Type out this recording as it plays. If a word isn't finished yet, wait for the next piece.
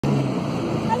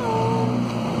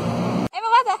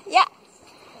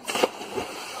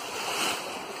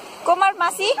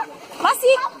Massie?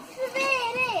 Massie?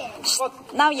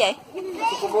 Nou jij.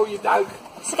 Een mooie duik.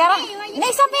 Sekarang.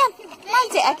 Nee, sampean.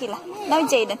 Nou jij Akila. Nou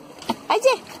Jaden. Hai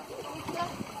Jay.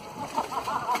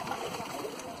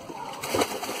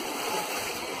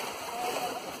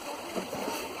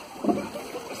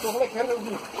 Toch lekker, hè?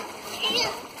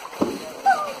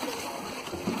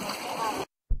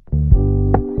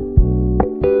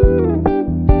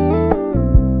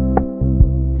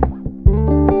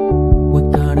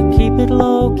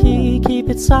 Low-key, keep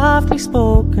it softly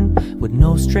spoken, with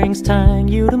no strings tying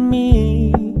you to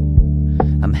me.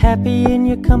 I'm happy in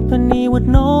your company with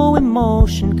no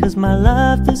emotion, 'cause my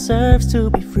love deserves to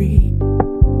be free.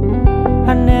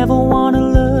 I never wanna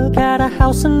look at a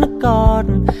house in the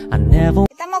garden. I never.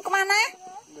 Kita mau kemana?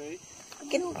 Nee.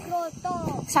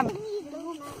 Grotto. Sampai.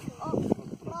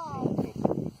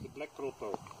 De Black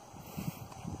Grotto.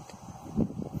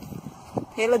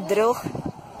 Hele droog.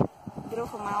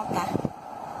 Droge Malta.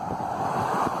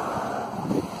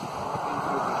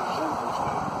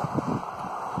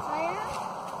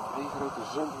 Een grote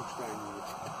zandhoekstein hier.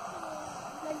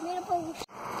 Lijkt meer op een woestijn.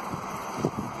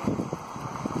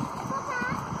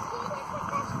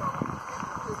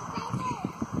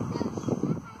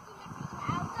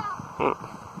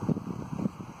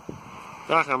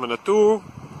 Daar gaan we naartoe.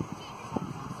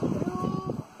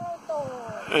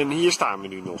 En hier staan we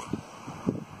nu nog.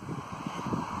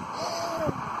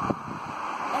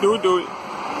 Doei doei.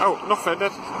 Oh, nog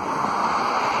verder.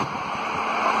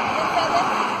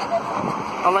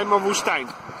 Alleen maar woestijn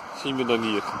zien we dan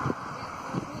hier.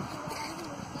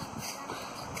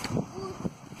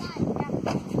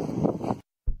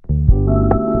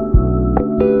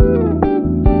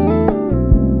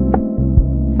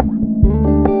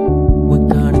 We're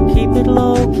gonna keep it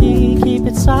low-key, keep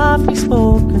it softly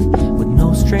spoken, with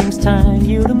no strings tying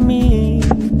you to me.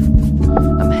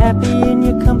 I'm happy in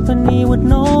your company with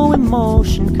no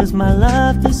emotion, 'cause my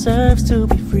love deserves to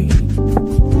be free.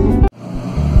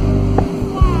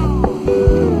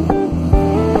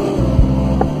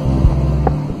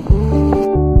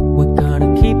 We're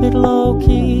gonna keep it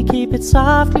low-key, keep it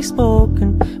softly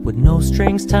spoken, with no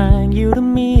strings tying you to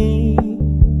me.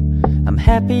 I'm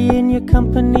happy in your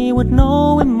company with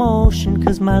no emotion,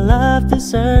 'cause my love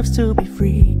deserves to be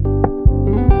free.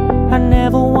 I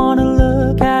never wanna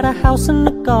look at a house in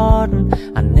the garden.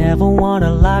 I never wanna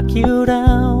lock you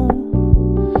down.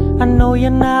 I know you're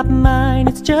not mine,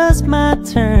 it's just my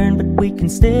turn, but we can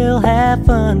still have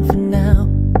fun for now.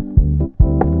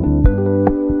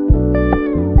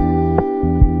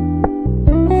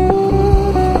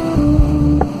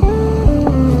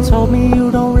 You told me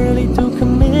you don't really do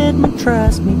commitment,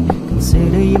 trust me.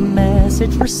 Consider your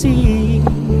message received.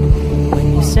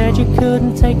 When you said you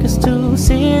couldn't take us too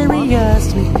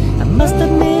seriously, I must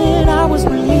admit I was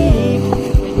relieved,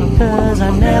 'cause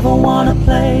I never wanna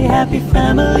play happy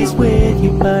families with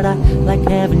you, but I like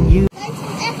having you.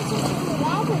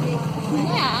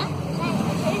 Ya.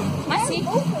 Masih.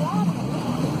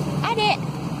 Adek.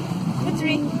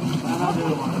 Putri.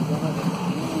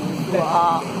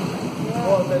 Wow.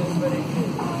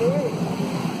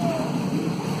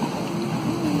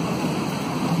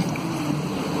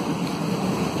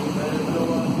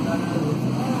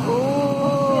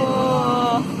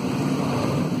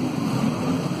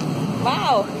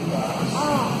 Wow.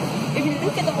 If you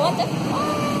look at the water.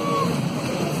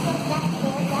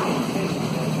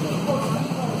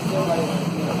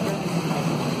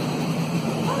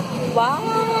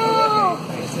 Wow.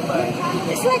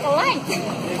 It's like a light.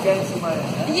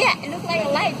 Yeah, it looks like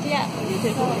a light. Yeah.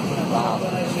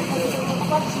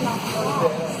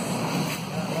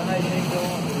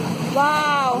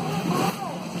 Wow. Wow.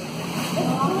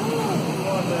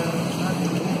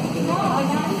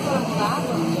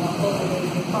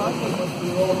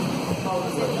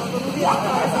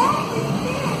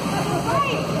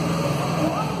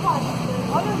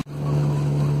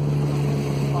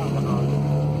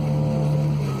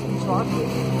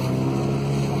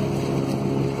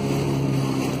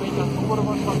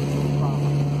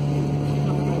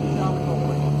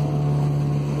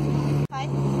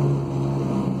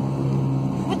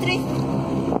 Putri.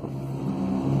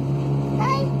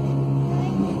 Hai.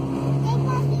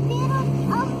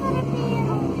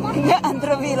 Ja,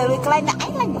 andere wielen, een kleine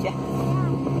eilandje.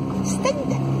 Stinkt.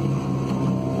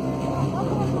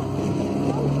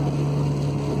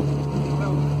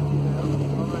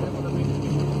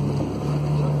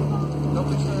 Dat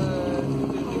is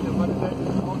waar de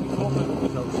gewoon die grotten doen we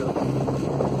zo.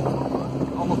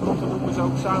 Alle grotten doen we zo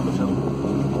ook samen zo.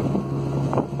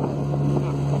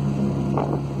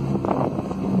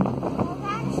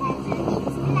 Waarom zijn ze niet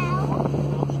blauw?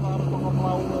 Ze waren toch al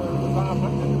blauw water,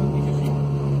 dat hebben we niet gezien.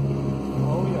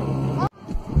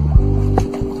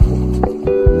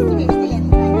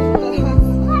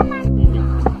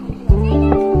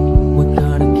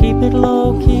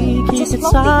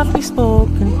 softly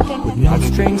spoken, with no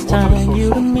strings tying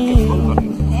you to me.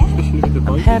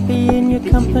 I'm happy in your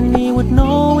company with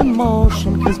no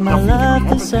emotion, cause my love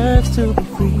deserves to be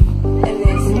free.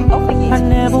 I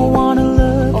never wanna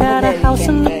look at a house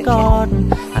in the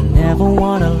garden, I never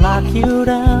wanna lock you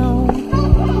down.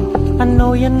 I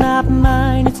know you're not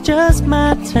mine, it's just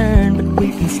my turn, but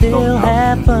we can still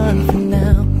have fun for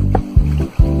now.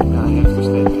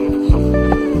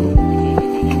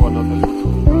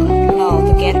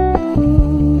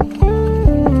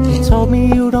 You told me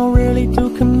you don't really do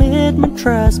commitment,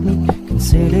 trust me,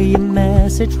 consider your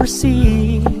message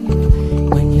received.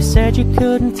 When you said you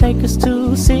couldn't take us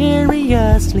too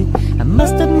seriously, I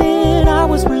must admit I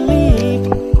was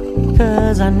relieved.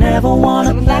 Cause I never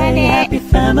wanna play happy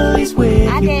families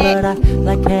with you, but I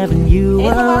like having you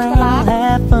around,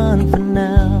 have fun for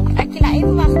now.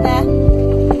 Even wachten.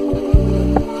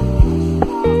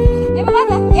 Even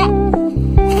wachten, ja.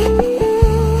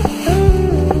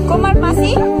 Kom maar,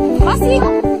 Massie. Massie.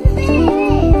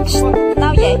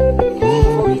 Nou jij.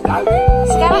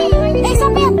 Sekarang.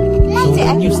 Stop it.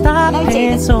 When you stop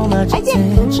paying so much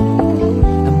attention,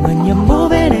 and when you're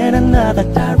moving in another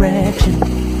direction,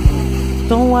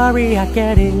 don't worry, I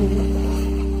get it.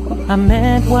 I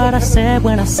meant what I said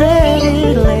when I said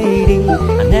it, lady.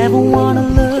 I never wanna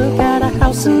look at a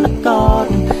house in the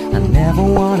garden, I never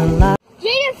wanna lie.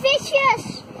 Hier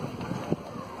visjes.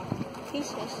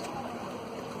 Visjes.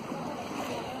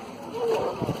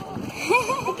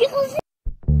 Heb je gezien?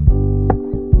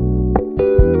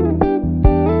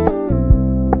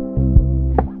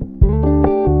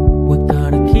 We're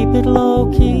gonna keep it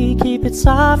low-key, keep it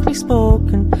softly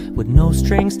spoken, with no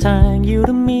strings tying you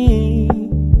to me.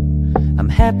 I'm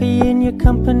happy in your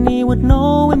company with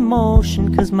no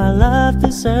emotion, cause my love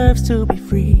deserves to be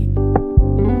free.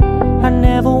 I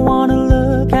never wanna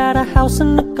look at a house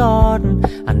in the garden,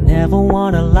 I never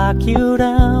wanna lock you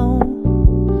down.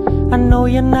 I know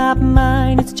you're not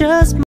mine, it's just